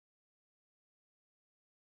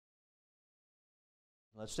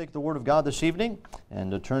Let's take the Word of God this evening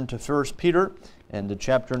and turn to 1 Peter and to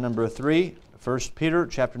chapter number 3. 1 Peter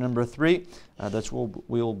chapter number 3. That's where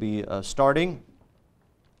we'll be starting.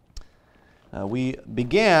 We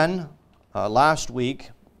began last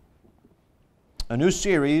week a new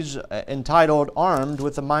series entitled Armed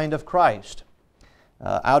with the Mind of Christ.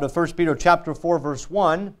 Out of 1 Peter chapter 4 verse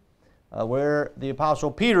 1, where the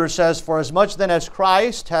Apostle Peter says, "For as much then as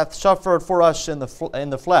Christ hath suffered for us in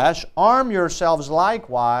the flesh, arm yourselves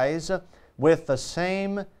likewise with the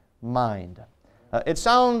same mind." It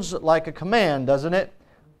sounds like a command, doesn't it?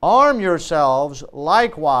 Arm yourselves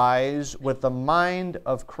likewise with the mind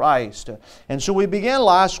of Christ. And so we began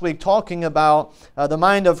last week talking about the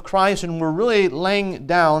mind of Christ, and we're really laying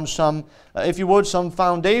down some, if you would, some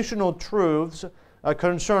foundational truths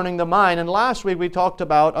concerning the mind. And last week we talked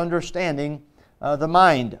about understanding the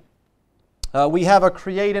mind. We have a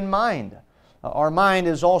created mind. Our mind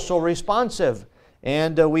is also responsive.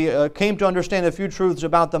 And we came to understand a few truths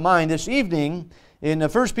about the mind. This evening, in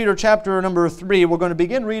 1 Peter chapter number 3, we're going to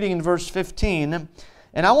begin reading in verse 15.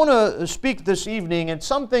 And I want to speak this evening. It's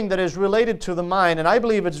something that is related to the mind, and I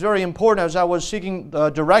believe it's very important. As I was seeking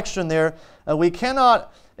direction there, we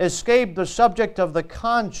cannot escape the subject of the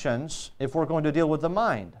conscience if we're going to deal with the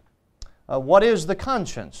mind. What is the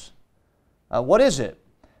conscience? What is it?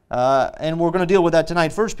 And we're going to deal with that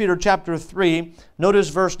tonight. 1 Peter chapter 3, notice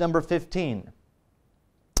verse number 15.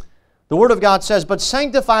 The Word of God says, "But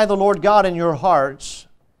sanctify the Lord God in your hearts,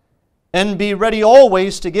 and be ready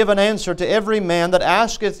always to give an answer to every man that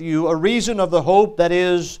asketh you a reason of the hope that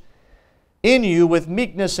is in you with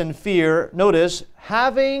meekness and fear." Notice,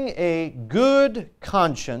 having a good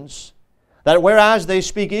conscience, that whereas they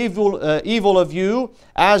speak evil of you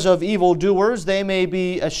as of evildoers, they may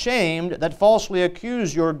be ashamed that falsely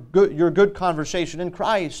accuse your good conversation in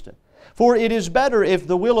Christ. For it is better, if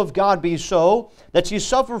the will of God be so, that ye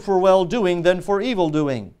suffer for well-doing than for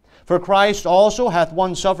evil-doing. For Christ also hath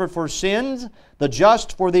once suffered for sins, the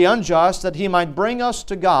just for the unjust, that He might bring us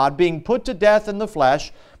to God, being put to death in the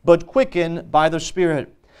flesh, but quickened by the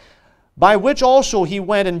Spirit. By which also He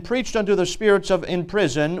went and preached unto the spirits in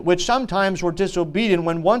prison, which sometimes were disobedient,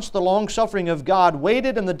 when once the long-suffering of God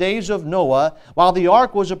waited in the days of Noah, while the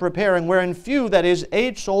ark was a-preparing, wherein few, that is,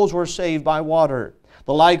 8 souls, were saved by water.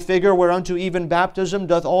 The like figure whereunto even baptism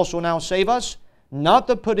doth also now save us, not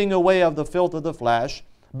the putting away of the filth of the flesh,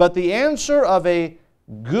 but the answer of a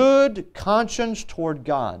good conscience toward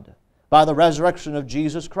God, by the resurrection of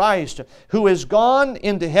Jesus Christ, who is gone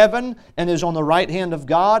into heaven and is on the right hand of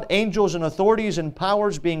God, angels and authorities and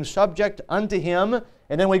powers being subject unto Him.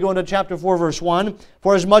 And then we go into chapter 4, verse 1.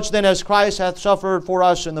 "For as much then as Christ hath suffered for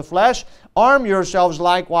us in the flesh, arm yourselves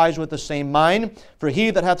likewise with the same mind. For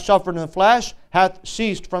he that hath suffered in the flesh hath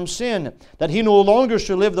ceased from sin, that he no longer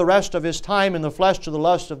should live the rest of his time in the flesh to the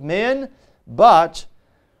lust of men, but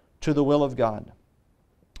to the will of God."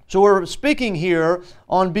 So we're speaking here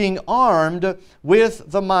on being armed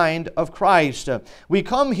with the mind of Christ. We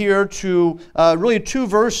come here to really two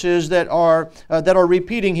verses that are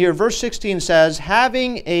repeating here. Verse 16 says,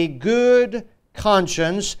 "having a good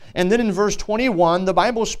conscience." And then in verse 21, the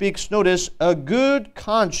Bible speaks, notice, "a good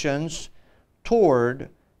conscience toward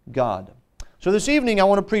God." So this evening I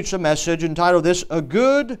want to preach a message entitled this, "A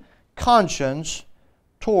Good Conscience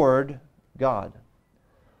Toward God."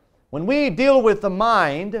 When we deal with the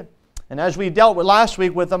mind, and as we dealt with last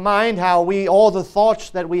week with the mind, how all the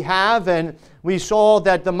thoughts that we have, and we saw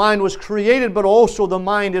that the mind was created, but also the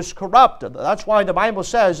mind is corrupt. That's why the Bible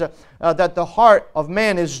says that the heart of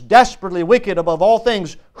man is desperately wicked above all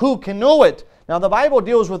things. Who can know it? Now the Bible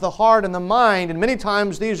deals with the heart and the mind, and many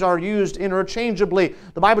times these are used interchangeably.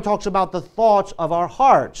 The Bible talks about the thoughts of our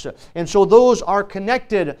hearts, and so those are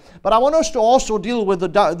connected. But I want us to also deal with the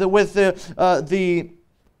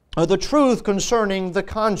truth concerning the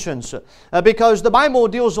conscience, because the Bible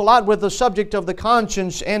deals a lot with the subject of the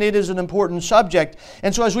conscience, and it is an important subject.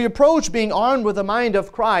 And so as we approach being armed with the mind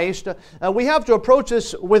of Christ, we have to approach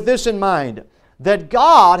this with this in mind, that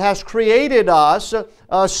God has created us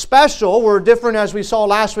special. We're different, as we saw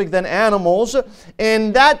last week, than animals,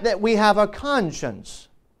 in that we have a conscience.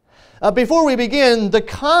 Before we begin, the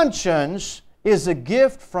conscience is a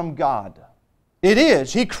gift from God. It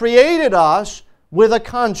is. He created us with a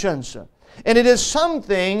conscience. And it is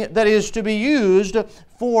something that is to be used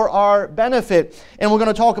for our benefit. And we're going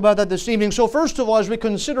to talk about that this evening. So first of all, as we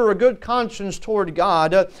consider a good conscience toward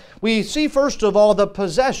God, we see first of all the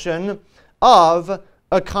possession of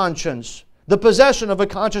a conscience. The possession of a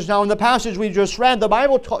conscience. Now in the passage we just read, the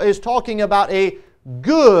Bible is talking about a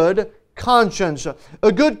good conscience.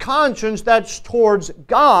 A good conscience that's towards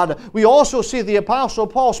God. We also see the Apostle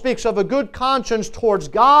Paul speaks of a good conscience towards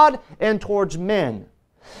God and towards men.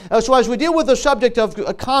 So as we deal with the subject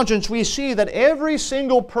of conscience, we see that every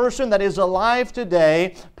single person that is alive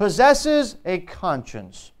today possesses a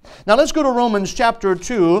conscience. Now let's go to Romans chapter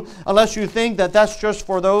 2, unless you think that that's just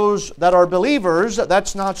for those that are believers.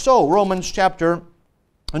 That's not so. Romans chapter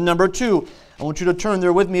number 2. I want you to turn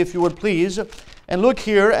there with me if you would please. And look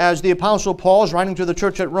here as the Apostle Paul is writing to the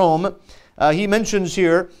church at Rome. He mentions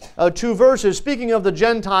here 2 verses. Speaking of the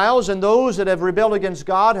Gentiles and those that have rebelled against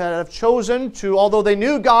God, have chosen to, although they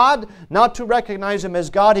knew God, not to recognize Him as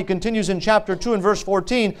God. He continues in chapter 2 and verse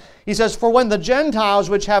 14. He says, "For when the Gentiles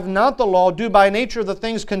which have not the law do by nature the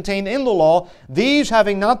things contained in the law, these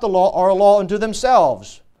having not the law are a law unto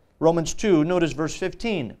themselves." Romans 2, notice verse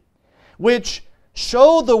 15. "Which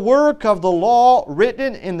show the work of the law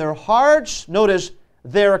written in their hearts," notice,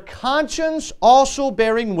 "their conscience also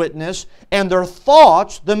bearing witness, and their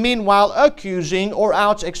thoughts the meanwhile accusing or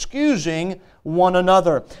else excusing one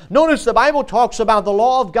another." Notice the Bible talks about the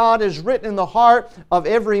law of God is written in the heart of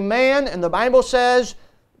every man, and the Bible says,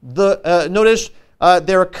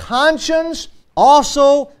 their conscience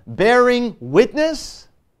also bearing witness.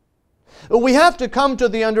 We have to come to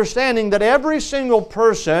the understanding that every single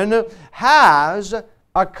person has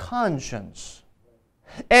a conscience.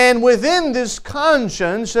 And within this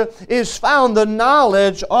conscience is found the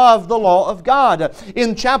knowledge of the law of God.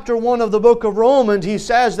 In chapter 1 of the book of Romans, he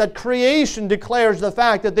says that creation declares the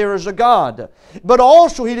fact that there is a God. But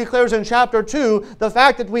also he declares in chapter 2 the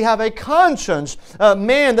fact that we have a conscience.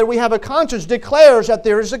 That we have a conscience declares that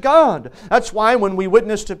there is a God. That's why when we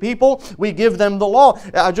witness to people, we give them the law.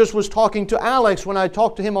 I just was talking to Alex when I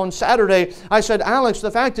talked to him on Saturday. I said, "Alex,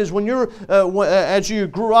 the fact is when you're, as you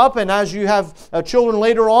grew up and as you have children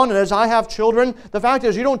later on, and as I have children, the fact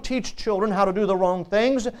is you don't teach children how to do the wrong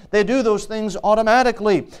things. They do those things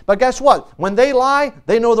automatically. But guess what? When they lie,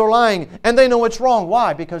 they know they're lying, and they know it's wrong.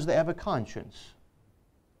 Why? Because they have a conscience.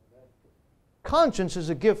 Conscience is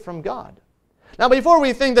a gift from God. Now, before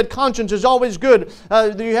we think that conscience is always good,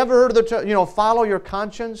 do you ever heard of the follow your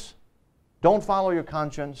conscience? Don't follow your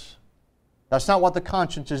conscience. That's not what the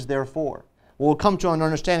conscience is there for. We'll come to an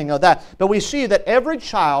understanding of that. But we see that every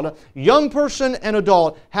child, young person and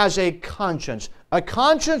adult, has a conscience. A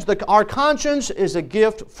conscience, our conscience is a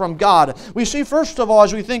gift from God. We see first of all,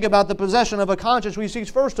 as we think about the possession of a conscience, we see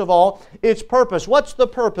first of all its purpose. What's the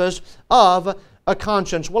purpose of a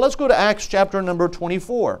conscience? Well, let's go to Acts chapter number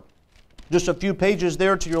 24. Just a few pages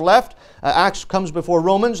there to your left. Acts comes before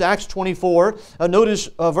Romans, Acts 24. Notice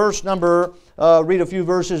verse number, read a few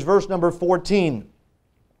verses, verse number 14.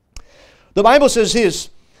 The Bible says this,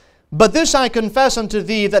 "But this I confess unto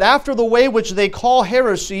thee, that after the way which they call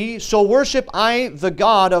heresy, so worship I the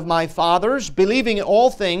God of my fathers, believing in all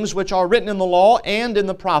things which are written in the law and in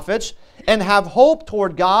the prophets, and have hope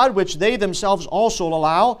toward God, which they themselves also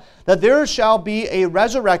allow, that there shall be a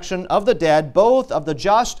resurrection of the dead, both of the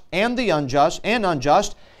just and the unjust,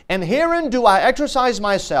 and herein do I exercise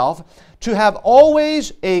myself, to have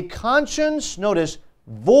always a conscience," notice,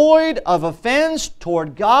 "void of offense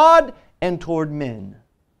toward God and toward men."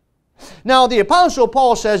 Now the Apostle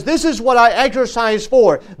Paul says, this is what I exercise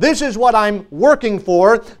for. This is what I'm working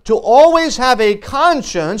for, to always have a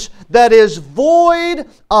conscience that is void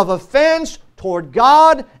of offense toward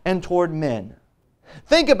God and toward men.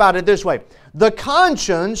 Think about it this way. The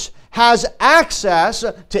conscience has access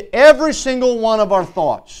to every single one of our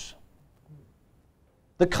thoughts.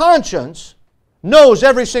 The conscience knows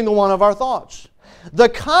every single one of our thoughts. The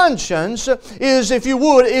conscience is, if you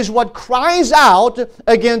would, is what cries out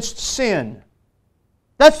against sin.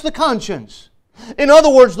 That's the conscience. In other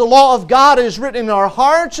words, the law of God is written in our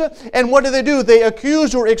hearts, and what do? They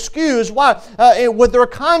accuse or excuse. Why? With their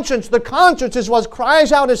conscience. The conscience is what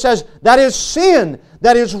cries out and says, that is sin,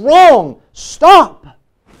 that is wrong, stop.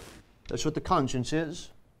 That's what the conscience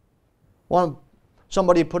is. Well,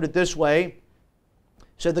 somebody put it this way,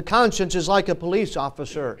 said the conscience is like a police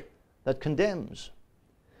officer that condemns.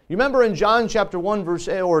 You remember in John chapter 1 verse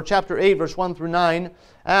 8, or chapter 8 verse 1 through 9,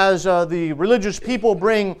 as the religious people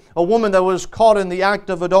bring a woman that was caught in the act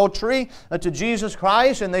of adultery to Jesus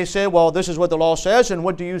Christ, and they say, well, this is what the law says, and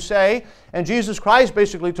what do you say? And Jesus Christ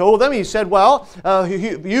basically told them, He said, well,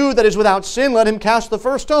 you that is without sin, let him cast the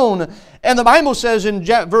first stone. And the Bible says in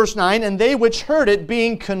verse 9, and they which heard it,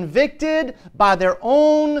 being convicted by their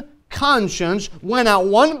own conscience, went out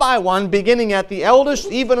one by one, beginning at the eldest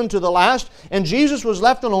even unto the last, and Jesus was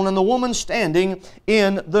left alone, and the woman standing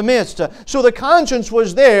in the midst. So the conscience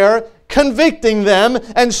was there convicting them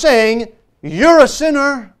and saying, you're a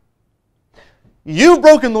sinner. You've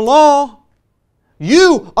broken the law.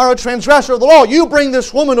 You are a transgressor of the law. You bring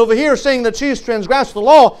this woman over here saying that she's transgressed the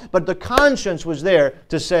law, but the conscience was there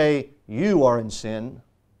to say, you are in sin.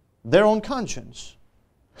 Their own conscience.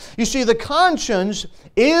 You see, the conscience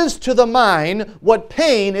is to the mind what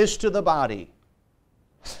pain is to the body.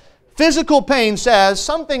 Physical pain says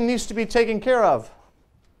something needs to be taken care of.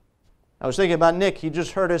 I was thinking about Nick. He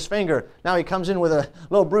just hurt his finger. Now he comes in with a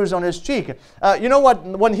little bruise on his cheek. You know what?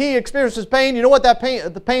 When he experiences pain, you know what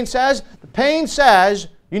the pain says? The pain says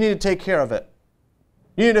you need to take care of it.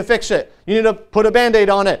 You need to fix it. You need to put a Band-Aid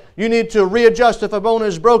on it. You need to readjust if a bone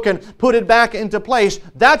is broken, put it back into place.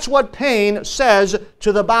 That's what pain says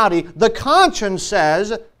to the body. The conscience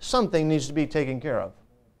says something needs to be taken care of.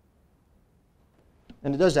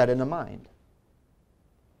 And it does that in the mind.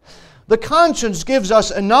 The conscience gives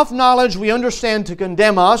us enough knowledge we understand to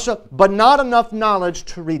condemn us, but not enough knowledge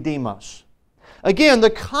to redeem us. Again, the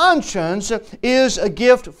conscience is a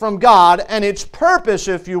gift from God, and its purpose,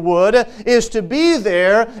 if you would, is to be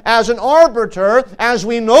there as an arbiter, as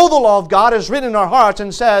we know the law of God is written in our hearts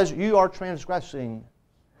and says, you are transgressing.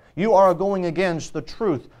 You are going against the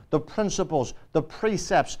truth, the principles, the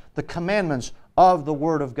precepts, the commandments of the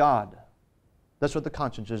Word of God. That's what the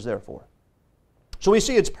conscience is there for. So we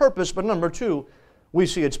see its purpose, but number two, we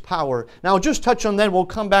see its power. Now, just touch on that. We'll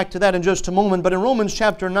come back to that in just a moment. But in Romans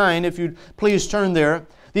chapter 9, if you'd please turn there,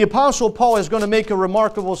 the Apostle Paul is going to make a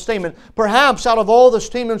remarkable statement. Perhaps out of all the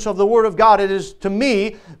statements of the Word of God, it is, to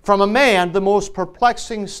me, from a man, the most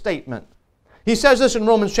perplexing statement. He says this in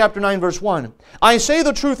Romans chapter 9, verse 1. I say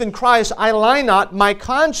the truth in Christ, I lie not, my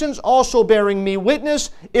conscience also bearing me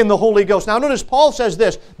witness in the Holy Ghost. Now notice Paul says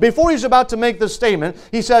this. Before he's about to make this statement,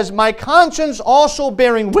 he says, my conscience also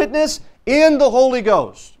bearing witness in the Holy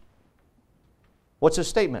Ghost. What's his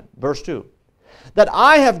statement? Verse 2. That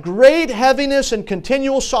I have great heaviness and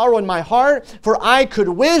continual sorrow in my heart, for I could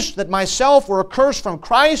wish that myself were accursed from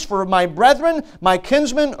Christ for my brethren, my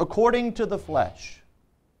kinsmen, according to the flesh.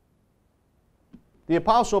 The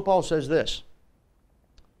Apostle Paul says this.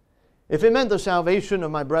 If it meant the salvation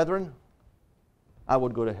of my brethren, I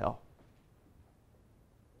would go to hell.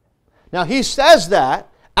 Now he says that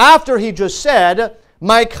after he just said,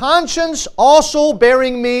 my conscience also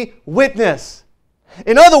bearing me witness.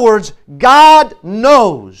 In other words, God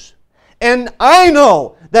knows, and I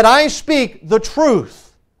know that I speak the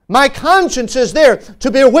truth. My conscience is there to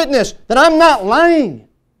bear witness that I'm not lying.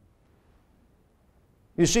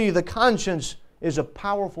 You see, the conscience is a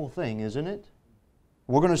powerful thing, isn't it?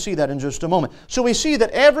 We're going to see that in just a moment. So we see that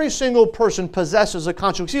every single person possesses a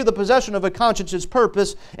conscience. We see the possession of a conscience, its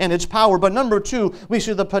purpose, and its power. But number two, we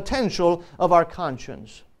see the potential of our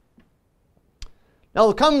conscience. Now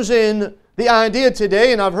it comes in the idea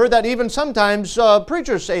today, and I've heard that even sometimes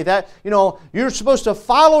preachers say that, you're supposed to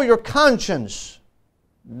follow your conscience.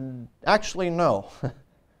 Actually, no.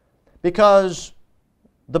 Because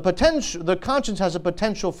the conscience has a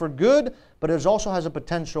potential for good, but it also has a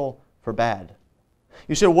potential for bad.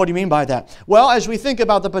 You say, what do you mean by that? Well, as we think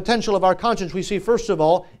about the potential of our conscience, we see, first of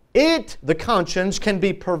all, the conscience, can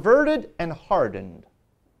be perverted and hardened.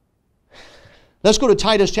 Let's go to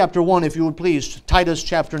Titus chapter 1, if you would please. Titus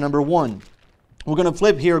chapter number 1. We're going to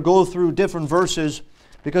flip here, go through different verses,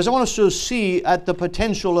 because I want us to see at the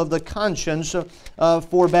potential of the conscience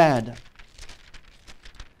for bad.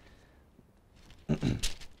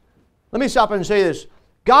 Let me stop and say this.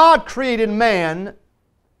 God created man,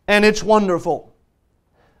 and it's wonderful.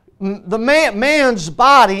 Man's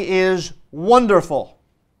body is wonderful,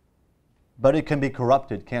 but it can be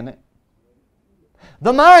corrupted, can it?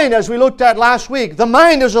 The mind, as we looked at last week, the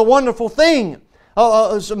mind is a wonderful thing.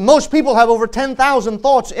 Most people have over 10,000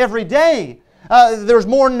 thoughts every day. There's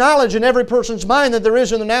more knowledge in every person's mind than there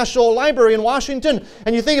is in the National Library in Washington.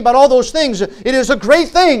 And you think about all those things. It is a great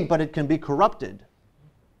thing, but it can be corrupted.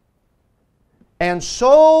 And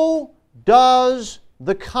so does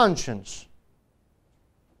the conscience.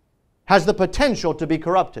 Has the potential to be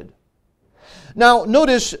corrupted. Now,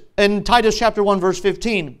 notice in Titus chapter 1, verse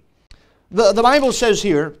 15, the Bible says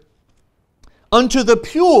here, unto the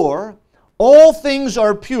pure all things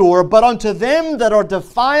are pure, but unto them that are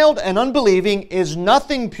defiled and unbelieving is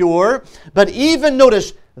nothing pure, but even,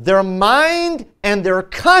 notice, their mind and their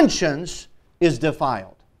conscience is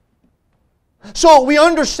defiled. So we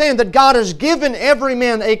understand that God has given every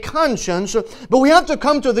man a conscience, but we have to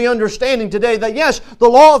come to the understanding today that yes, the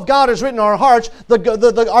law of God is written in our hearts,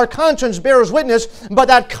 our conscience bears witness, but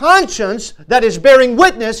that conscience that is bearing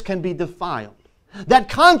witness can be defiled. That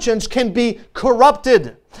conscience can be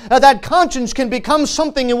corrupted. That conscience can become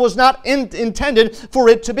something it was not intended for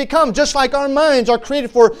it to become. Just like our minds are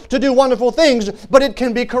created to do wonderful things, but it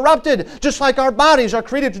can be corrupted. Just like our bodies are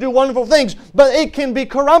created to do wonderful things, but it can be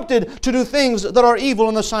corrupted to do things that are evil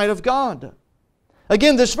in the sight of God.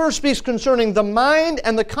 Again, this verse speaks concerning the mind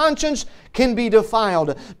and the conscience can be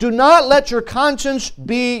defiled. Do not let your conscience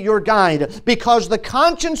be your guide, because the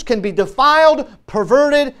conscience can be defiled,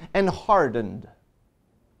 perverted, and hardened.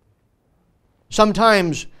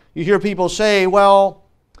 Sometimes you hear people say, well,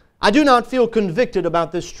 I do not feel convicted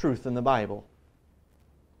about this truth in the Bible.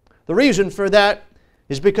 The reason for that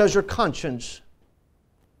is because your conscience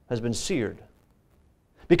has been seared.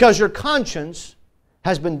 Because your conscience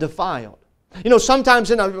has been defiled. You know,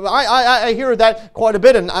 sometimes I hear that quite a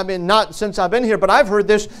bit, and I mean, not since I've been here, but I've heard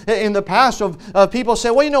this in the past of people say,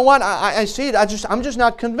 well, you know what, I see it, I'm just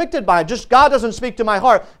not convicted by it. Just God doesn't speak to my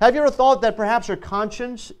heart. Have you ever thought that perhaps your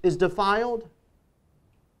conscience is defiled?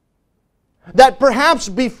 That perhaps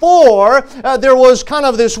before there was kind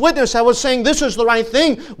of this witness that was saying, this is the right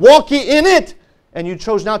thing, walk ye in it. And you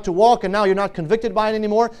chose not to walk, and now you're not convicted by it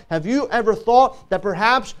anymore. Have you ever thought that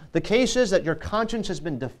perhaps the case is that your conscience has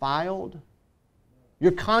been defiled?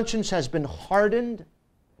 Your conscience has been hardened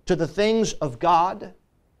to the things of God?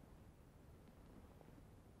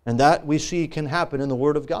 And that we see can happen in the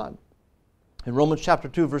Word of God. In Romans chapter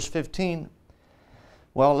 2, verse 15,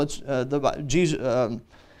 well, the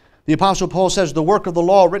Apostle Paul says, the work of the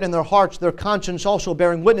law written in their hearts, their conscience also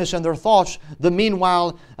bearing witness, and their thoughts, the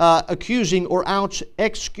meanwhile accusing or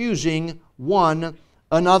excusing one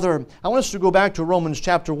another. I want us to go back to Romans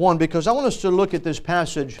chapter 1, because I want us to look at this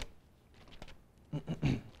passage.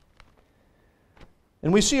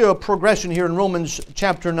 And we see a progression here in Romans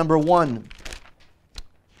chapter number 1.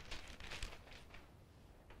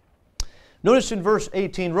 Notice in verse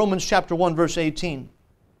 18, Romans chapter 1, verse 18.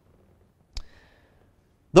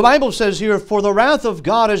 The Bible says here, for the wrath of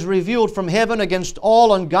God is revealed from heaven against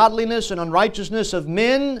all ungodliness and unrighteousness of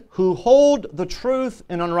men who hold the truth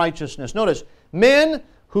in unrighteousness. Notice, men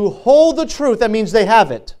who hold the truth, that means they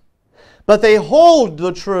have it. But they hold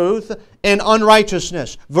the truth in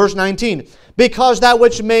unrighteousness. Verse 19, because that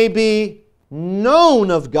which may be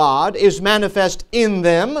known of God is manifest in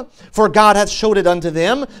them, for God hath showed it unto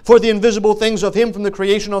them. For the invisible things of Him from the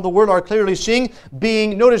creation of the world are clearly seen,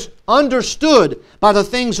 being, notice, understood by the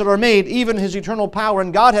things that are made, even His eternal power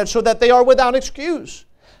and Godhead, so that they are without excuse.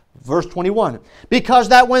 Verse 21, because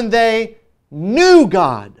that when they knew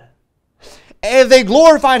God, they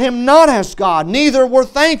glorified Him not as God, neither were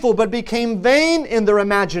thankful, but became vain in their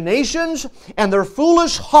imaginations, and their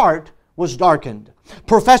foolish heart was darkened.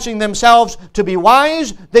 Professing themselves to be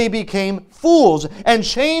wise, they became fools, and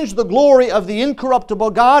changed the glory of the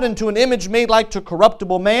incorruptible God into an image made like to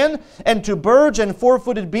corruptible man, and to birds and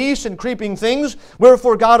four-footed beasts and creeping things.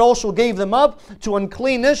 Wherefore God also gave them up to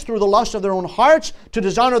uncleanness through the lust of their own hearts, to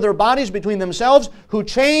dishonor their bodies between themselves, who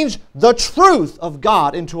changed the truth of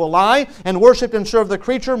God into a lie, and worshipped and served the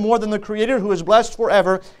creature more than the Creator, who is blessed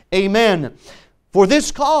forever. Amen. For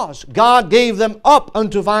this cause God gave them up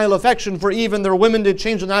unto vile affection, for even their women did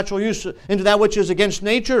change the natural use into that which is against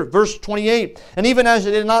nature. Verse 28, and even as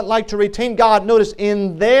they did not like to retain God, notice,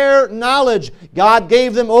 in their knowledge, God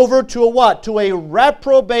gave them over to a what? To a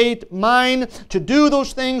reprobate mind, to do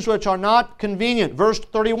those things which are not convenient. Verse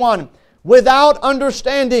 31, without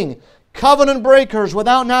understanding, covenant breakers,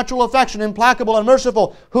 without natural affection, implacable and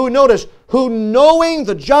merciful, who, notice, who knowing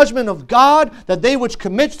the judgment of God, that they which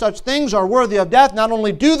commit such things are worthy of death, not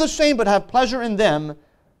only do the same, but have pleasure in them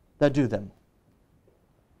that do them.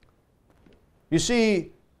 You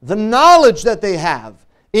see, the knowledge that they have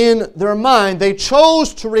in their mind, they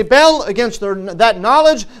chose to rebel against that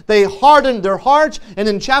knowledge. They hardened their hearts. And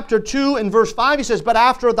in chapter 2, in verse 5, he says, but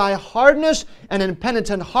after thy hardness and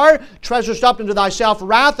impenitent heart, treasures up into thyself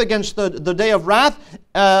wrath against the day of wrath,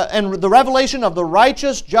 and the revelation of the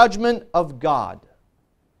righteous judgment of God.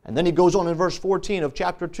 And then he goes on in verse 14 of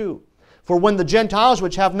chapter 2. For when the Gentiles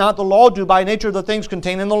which have not the law do by nature the things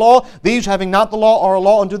contained in the law, these having not the law are a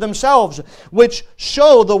law unto themselves, which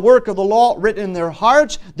show the work of the law written in their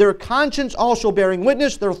hearts, their conscience also bearing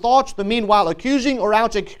witness, their thoughts the meanwhile accusing or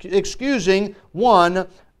else excusing one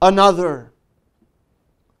another.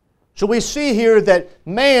 So we see here that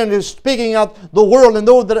man is speaking of the world, and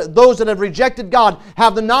those that have rejected God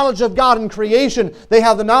have the knowledge of God in creation. They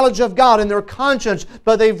have the knowledge of God in their conscience,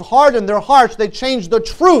 but they've hardened their hearts. They changed the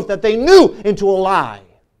truth that they knew into a lie.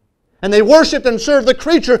 And they worshiped and served the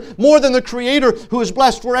creature more than the Creator, who is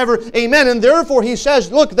blessed forever. Amen. And therefore he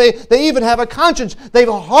says, look, they even have a conscience. They've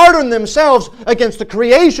hardened themselves against the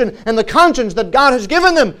creation and the conscience that God has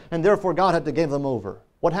given them. And therefore God had to give them over.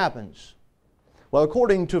 What happens? Well,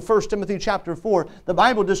 according to 1 Timothy chapter 4, the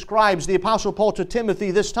Bible describes, the Apostle Paul to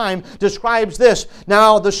Timothy this time, describes this.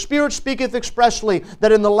 Now the Spirit speaketh expressly,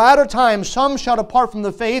 that in the latter times some shall depart from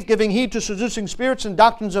the faith, giving heed to seducing spirits and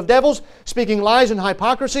doctrines of devils, speaking lies and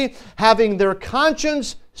hypocrisy, having their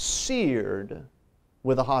conscience seared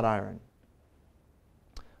with a hot iron.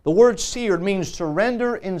 The word seared means to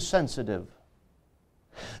render insensitive.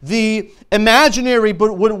 The imaginary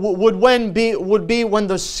would be when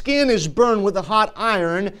the skin is burned with a hot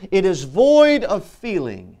iron, it is void of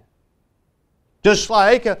feeling. Just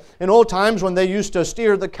like in old times when they used to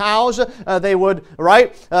steer the cows, they would,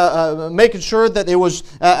 making sure that it was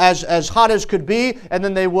as hot as could be, and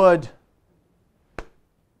then they would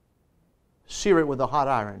sear it with a hot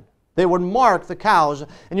iron. They would mark the cows.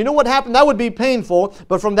 And you know what happened? That would be painful,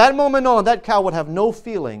 but from that moment on, that cow would have no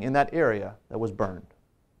feeling in that area that was burned.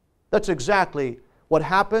 That's exactly what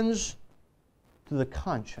happens to the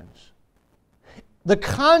conscience. The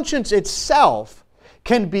conscience itself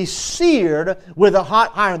can be seared with a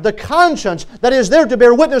hot iron. The conscience that is there to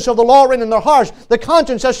bear witness of the law written in their hearts, the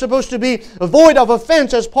conscience that's supposed to be void of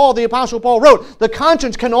offense, as the Apostle Paul wrote, the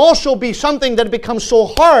conscience can also be something that becomes so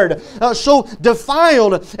hard, so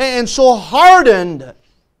defiled, and so hardened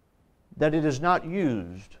that it is not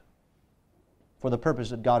used for the purpose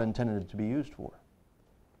that God intended it to be used for.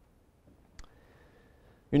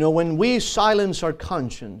 You know, when we silence our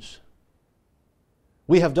conscience,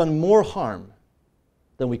 we have done more harm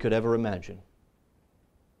than we could ever imagine.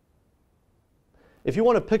 If you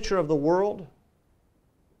want a picture of the world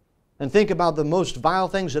and think about the most vile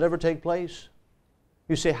things that ever take place,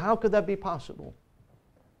 you say, how could that be possible?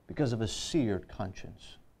 Because of a seared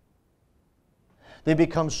conscience. They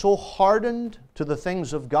become so hardened to the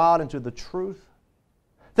things of God and to the truth.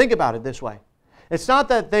 Think about it this way. It's not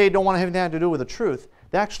that they don't want to have anything to do with the truth.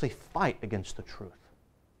 They actually fight against the truth.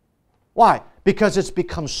 Why? Because it's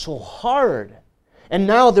become so hard. And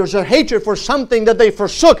now there's a hatred for something that they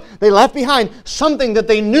forsook, they left behind, something that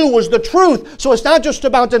they knew was the truth. So it's not just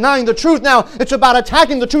about denying the truth now, it's about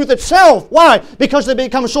attacking the truth itself. Why? Because they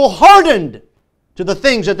become so hardened to the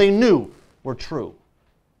things that they knew were true.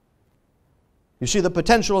 You see, the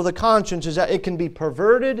potential of the conscience is that it can be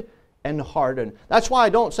perverted and hardened. That's why I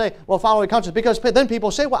don't say, well, follow your conscience, because then people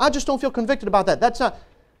say, well, I just don't feel convicted about that. That's not.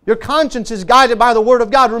 Your conscience is guided by the Word of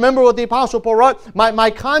God. Remember what the Apostle Paul wrote? My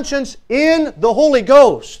conscience in the Holy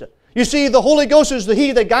Ghost. You see, the Holy Ghost is the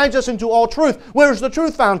He that guides us into all truth. Where's the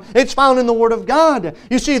truth found? It's found in the Word of God.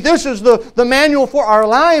 You see, this is the manual for our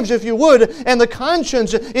lives, if you would, and the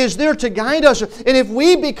conscience is there to guide us. And if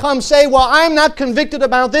we say, well, I'm not convicted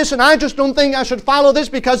about this, and I just don't think I should follow this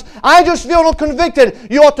because I just feel convicted,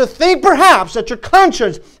 you ought to think perhaps that your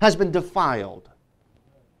conscience has been defiled.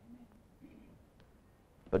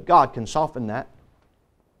 But God can soften that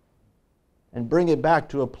and bring it back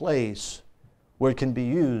to a place where it can be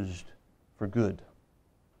used for good.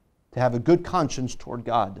 To have a good conscience toward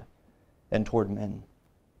God and toward men.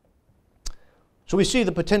 So we see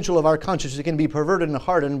the potential of our conscience. It can be perverted and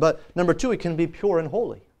hardened, but number two, it can be pure and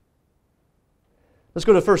holy. Let's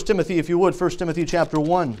go to 1 Timothy, if you would, 1 Timothy chapter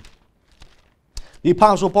 1. The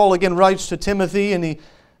Apostle Paul again writes to Timothy, and he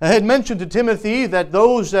had mentioned to Timothy that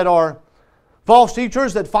those that are false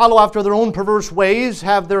teachers that follow after their own perverse ways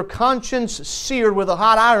have their conscience seared with a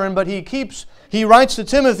hot iron, but he writes to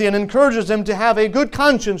Timothy and encourages him to have a good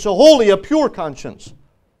conscience, a holy, a pure conscience.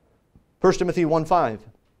 1 Timothy 1:5.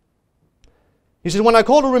 He says, when I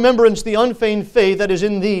call to remembrance the unfeigned faith that is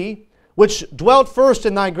in thee, which dwelt first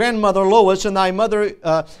in thy grandmother Lois and thy mother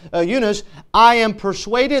Eunice, I am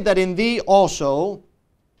persuaded that in thee also.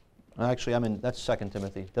 Actually, that's 2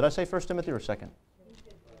 Timothy. Did I say 1 Timothy or 2?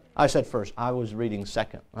 I said first. I was reading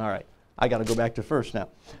second. All right. I got to go back to first now.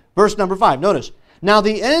 Verse number 5. Notice. Now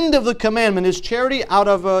the end of the commandment is charity out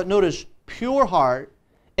of pure heart,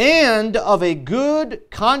 and of a good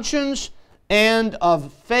conscience, and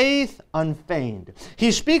of faith unfeigned.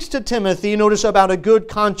 He speaks to Timothy, notice, about a good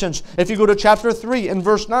conscience. If you go to chapter 3 and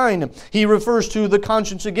verse 9, he refers to the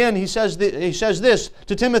conscience again. He says this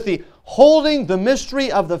to Timothy, holding the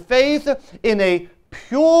mystery of the faith in a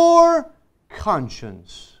pure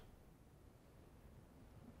conscience.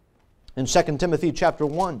 In 2 Timothy chapter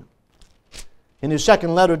 1, in his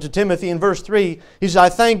second letter to Timothy in verse 3, he says, I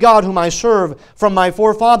thank God whom I serve from my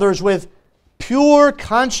forefathers with pure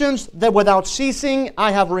conscience, that without ceasing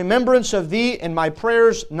I have remembrance of thee in my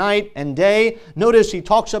prayers night and day. Notice he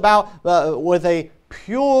talks about with a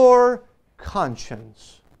pure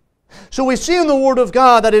conscience. So we see in the Word of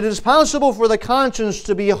God that it is possible for the conscience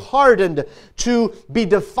to be hardened, to be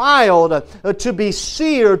defiled, to be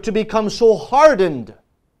seared, to become so hardened.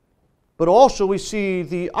 But also we see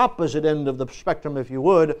the opposite end of the spectrum, if you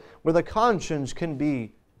would, where the conscience can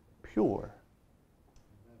be pure.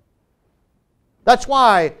 That's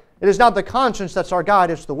why it is not the conscience that's our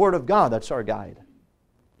guide, it's the Word of God that's our guide.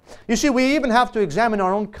 You see, we even have to examine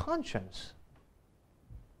our own conscience,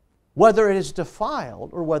 whether it is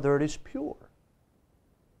defiled or whether it is pure.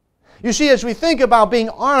 You see, as we think about being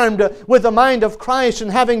armed with the mind of Christ and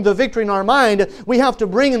having the victory in our mind, we have to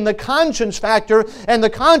bring in the conscience factor, and the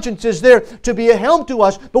conscience is there to be a help to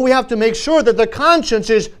us, but we have to make sure that the conscience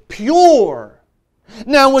is pure.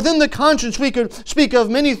 Now, within the conscience, we could speak of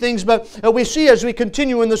many things, but we see as we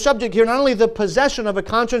continue in the subject here, not only the possession of a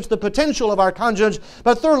conscience, the potential of our conscience,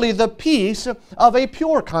 but thirdly, the peace of a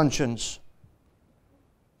pure conscience.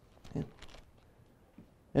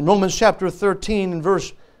 In Romans chapter 13, and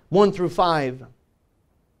verse 1 through 5,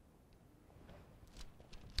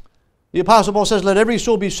 the Apostle Paul says, "Let every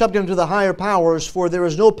soul be subject to the higher powers, for there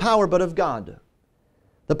is no power but of God.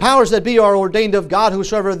 The powers that be are ordained of God.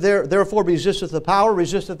 Whosoever therefore resisteth the power,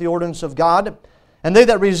 resisteth the ordinance of God. And they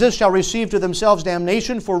that resist shall receive to themselves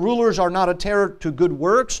damnation, for rulers are not a terror to good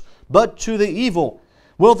works, but to the evil.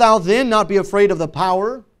 Wilt thou then not be afraid of the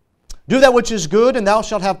power? Do that which is good, and thou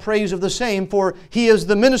shalt have praise of the same, for he is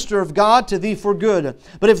the minister of God to thee for good.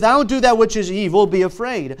 But if thou do that which is evil, be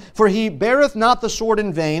afraid, for he beareth not the sword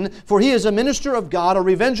in vain, for he is a minister of God, a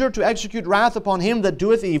revenger to execute wrath upon him that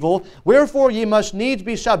doeth evil. Wherefore ye must needs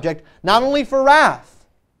be subject, not only for wrath,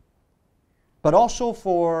 but also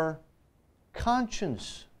for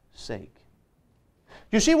conscience sake."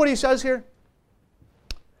 You see what he says here?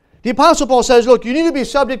 The Apostle Paul says, look, you need to be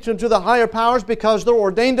subject to the higher powers because they're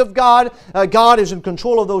ordained of God. God is in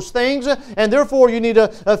control of those things, and therefore you need to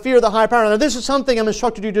fear the higher power. Now, this is something I'm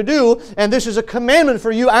instructed you to do, and this is a commandment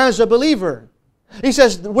for you as a believer. He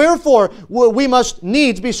says, wherefore we must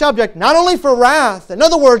needs be subject, not only for wrath. In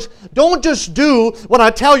other words, don't just do what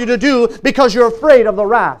I tell you to do because you're afraid of the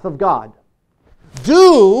wrath of God.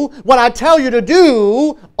 Do what I tell you to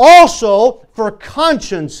do also for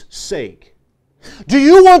conscience sake. Do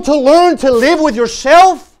you want to learn to live with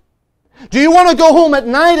yourself? Do you want to go home at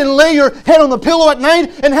night and lay your head on the pillow at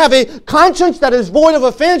night and have a conscience that is void of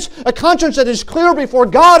offense, a conscience that is clear before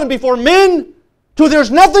God and before men? So there's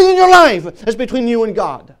nothing in your life that's between you and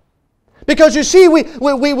God. Because you see, we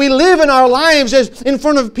live in our lives as in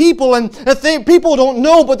front of people, and people don't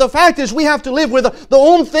know, but the fact is we have to live with the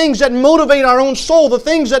own things that motivate our own soul, the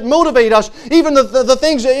things that motivate us, even the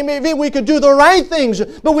things that maybe we could do the right things,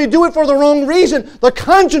 but we do it for the wrong reason. The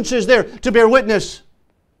conscience is there to bear witness.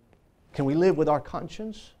 Can we live with our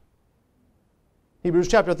conscience? Hebrews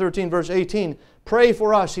chapter 13, verse 18, "Pray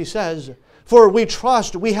for us," he says, "for we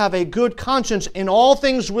trust we have a good conscience, in all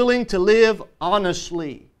things willing to live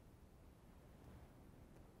honestly."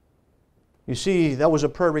 You see, that was a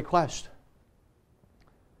prayer request.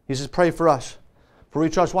 He says, pray for us. For we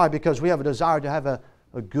trust. Why? Because we have a desire to have a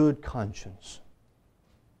good conscience.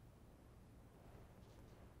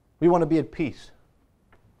 We want to be at peace.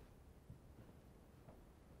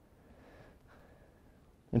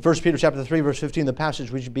 In 1 Peter chapter 3, verse 15, the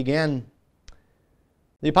passage which began,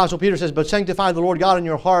 the Apostle Peter says, "But sanctify the Lord God in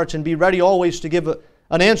your hearts, and be ready always to give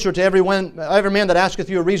an answer to every man that asketh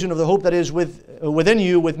you a reason of the hope that is within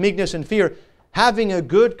you with meekness and fear, having a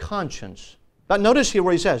good conscience." But notice here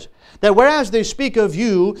where he says, "That whereas they speak of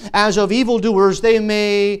you as of evildoers, they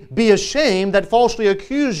may be ashamed that falsely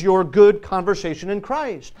accuse your good conversation in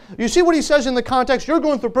Christ." You see what he says in the context? You're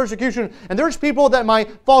going through persecution, and there's people that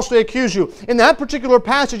might falsely accuse you. In that particular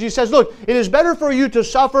passage, he says, look, it is better for you to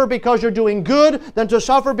suffer because you're doing good than to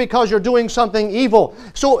suffer because you're doing something evil.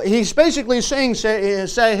 So he's basically saying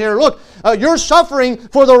here, look, you're suffering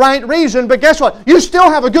for the right reason, but guess what? You still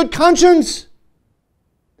have a good conscience.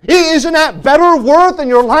 Isn't that better worth in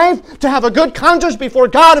your life to have a good conscience before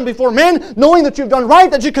God and before men, knowing that you've done right,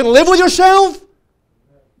 that you can live with yourself?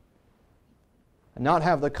 And not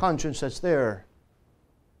have the conscience that's there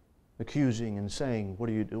accusing and saying, what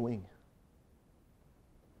are you doing?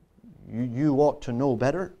 You ought to know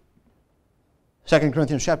better. 2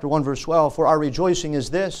 Corinthians chapter 1, verse 12, "For our rejoicing is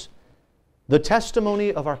this, the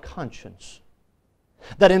testimony of our conscience,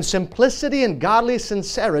 that in simplicity and godly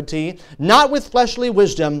sincerity, not with fleshly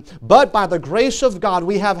wisdom, but by the grace of God,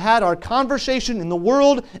 we have had our conversation in the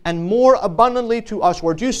world, and more abundantly to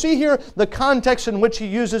usward." Do you see here the context in which he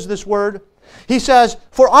uses this word? He says,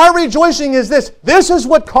 "For our rejoicing is this." This is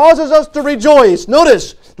what causes us to rejoice.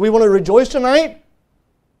 Notice, do we want to rejoice tonight?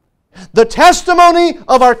 The testimony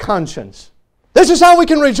of our conscience. This is how we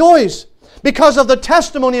can rejoice. because of the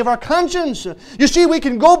testimony of our conscience. You see, we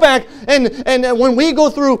can go back and when we go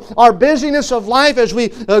through our busyness of life, as we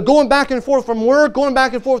going back and forth from work, going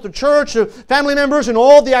back and forth to church, family members, and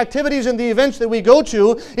all the activities and the events that we go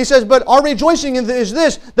to, he says, but our rejoicing is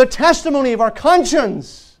this, the testimony of our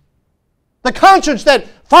conscience. The conscience that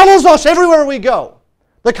follows us everywhere we go.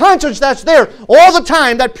 The conscience that's there all the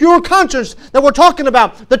time, that pure conscience that we're talking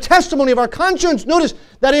about, the testimony of our conscience. Notice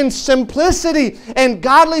that in simplicity and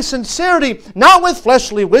godly sincerity, not with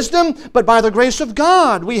fleshly wisdom, but by the grace of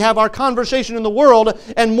God, we have our conversation in the world,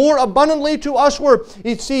 and more abundantly to usward.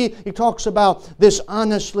 You see, he talks about this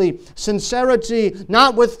honestly, sincerity,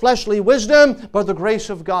 not with fleshly wisdom, but the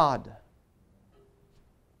grace of God.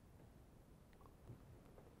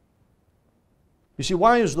 You see,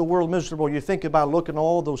 why is the world miserable? You think about looking at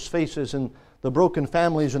all those faces and the broken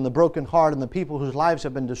families and the broken heart and the people whose lives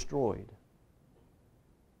have been destroyed.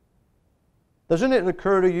 Doesn't it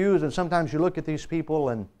occur to you that sometimes you look at these people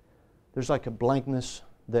and there's like a blankness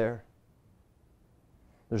there?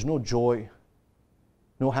 There's no joy,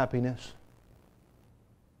 no happiness.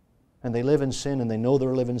 And they live in sin, and they know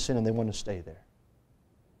they're living in sin, and they want to stay there.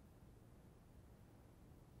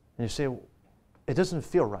 And you say, it doesn't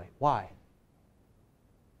feel right. Why?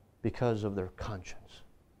 Because of their conscience.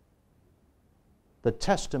 The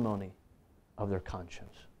testimony of their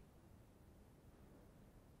conscience.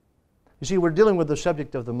 You see, we're dealing with the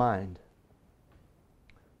subject of the mind.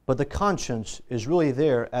 But the conscience is really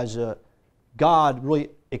there as a God really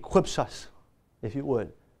equips us, if you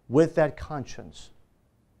would, with that conscience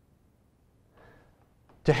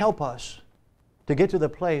to help us to get to the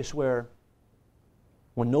place where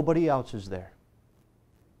when nobody else is there,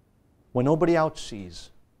 when nobody else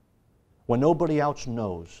sees, when nobody else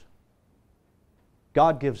knows,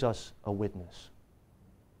 God gives us a witness.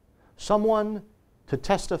 Someone to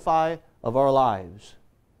testify of our lives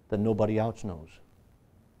that nobody else knows.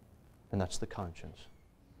 And that's the conscience.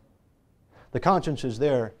 The conscience is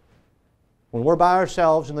there when we're by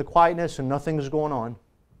ourselves in the quietness and nothing is going on.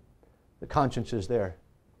 The conscience is there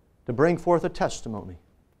to bring forth a testimony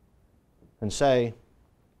and say,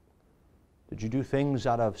 did you do things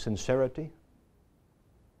out of sincerity?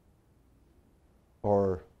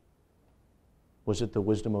 Or was it the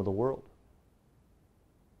wisdom of the world?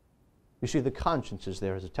 You see, the conscience is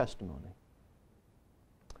there as a testimony.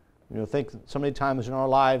 You know, think so many times in our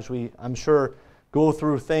lives we, I'm sure, go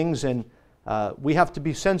through things, and we have to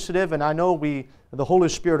be sensitive, and I know the Holy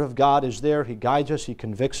Spirit of God is there. He guides us. He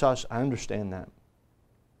convicts us. I understand that.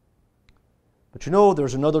 But you know,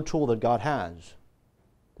 there's another tool that God has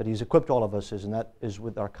that He's equipped all of us is, and that is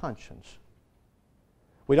with our conscience.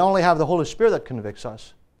 We don't only have the Holy Spirit that convicts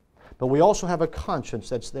us, but we also have a conscience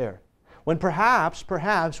that's there. When perhaps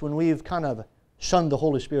when we've kind of shunned the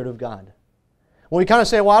Holy Spirit of God, when we kind of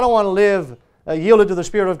say, well, I don't want to live yielded to the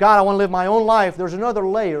Spirit of God, I want to live my own life, there's another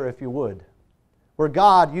layer, if you would, where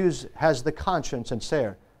God has the conscience and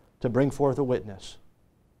there to bring forth a witness.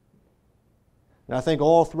 And I think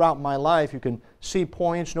all throughout my life you can see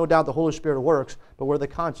points, no doubt the Holy Spirit works, but where the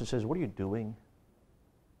conscience says, what are you doing?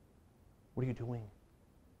 What are you doing?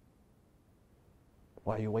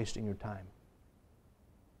 Why are you wasting your time?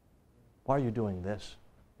 Why are you doing this?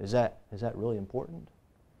 Is that really important?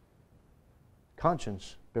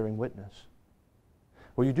 Conscience bearing witness.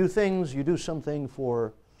 Where you do something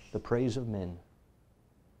for the praise of men.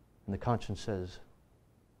 And the conscience says,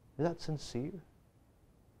 is that sincere?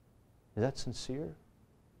 Is that sincere?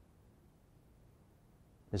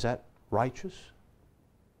 Is that righteous?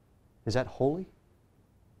 Is that holy?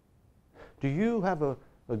 Do you have a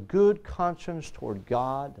good conscience toward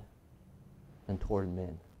God and toward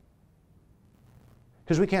men?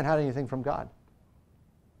 Because we can't hide anything from God.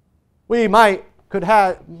 We could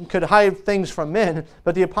hide things from men,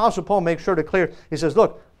 but the Apostle Paul makes sure to clear. He says,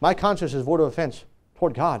 look, my conscience is void of offense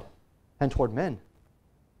toward God and toward men.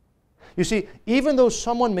 You see, even though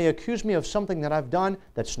someone may accuse me of something that I've done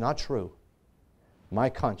that's not true, my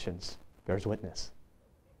conscience bears witness.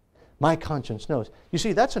 My conscience knows. You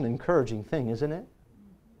see, that's an encouraging thing, isn't it?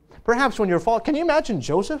 Perhaps when you're falling, can you imagine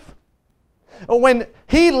Joseph? When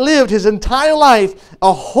he lived his entire life,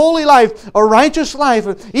 a holy life, a righteous life,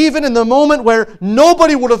 even in the moment where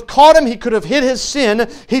nobody would have caught him, he could have hid his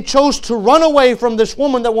sin, he chose to run away from this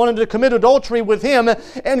woman that wanted to commit adultery with him.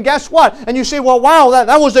 And guess what? And you say, well, wow,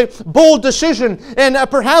 that was a bold decision. And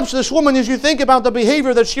perhaps this woman, as you think about the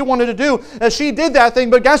behavior that she wanted to do, she did that thing,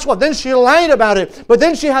 but guess what? Then she lied about it. But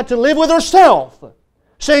then she had to live with herself,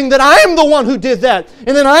 saying that I am the one who did that,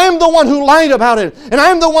 and then I am the one who lied about it, and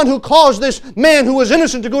I am the one who caused this man who was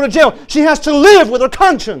innocent to go to jail. She has to live with her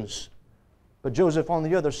conscience. But Joseph on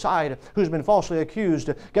the other side, who's been falsely accused,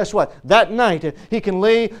 guess what? That night, he can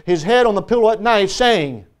lay his head on the pillow at night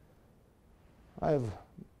saying,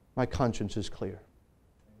 my conscience is clear.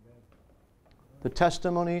 The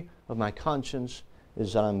testimony of my conscience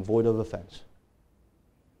is that I'm void of offense.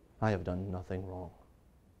 I have done nothing wrong.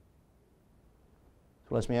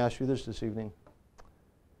 So let me ask you this evening.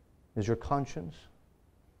 Is your conscience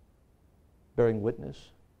bearing witness?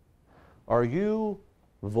 Are you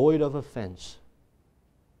void of offense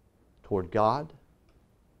toward God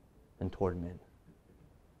and toward men?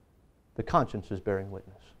 The conscience is bearing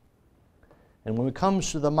witness. And when it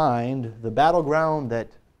comes to the mind, the battleground that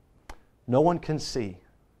no one can see,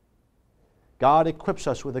 God equips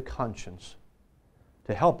us with a conscience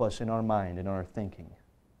to help us in our mind, in our thinking,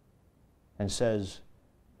 and says,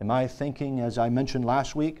 am I thinking, as I mentioned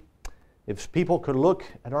last week, if people could look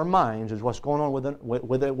at our minds as what's going on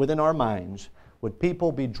within our minds, would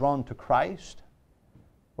people be drawn to Christ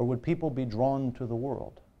or would people be drawn to the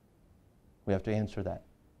world? We have to answer that.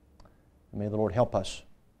 And may the Lord help us.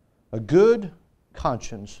 A good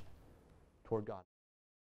conscience toward God.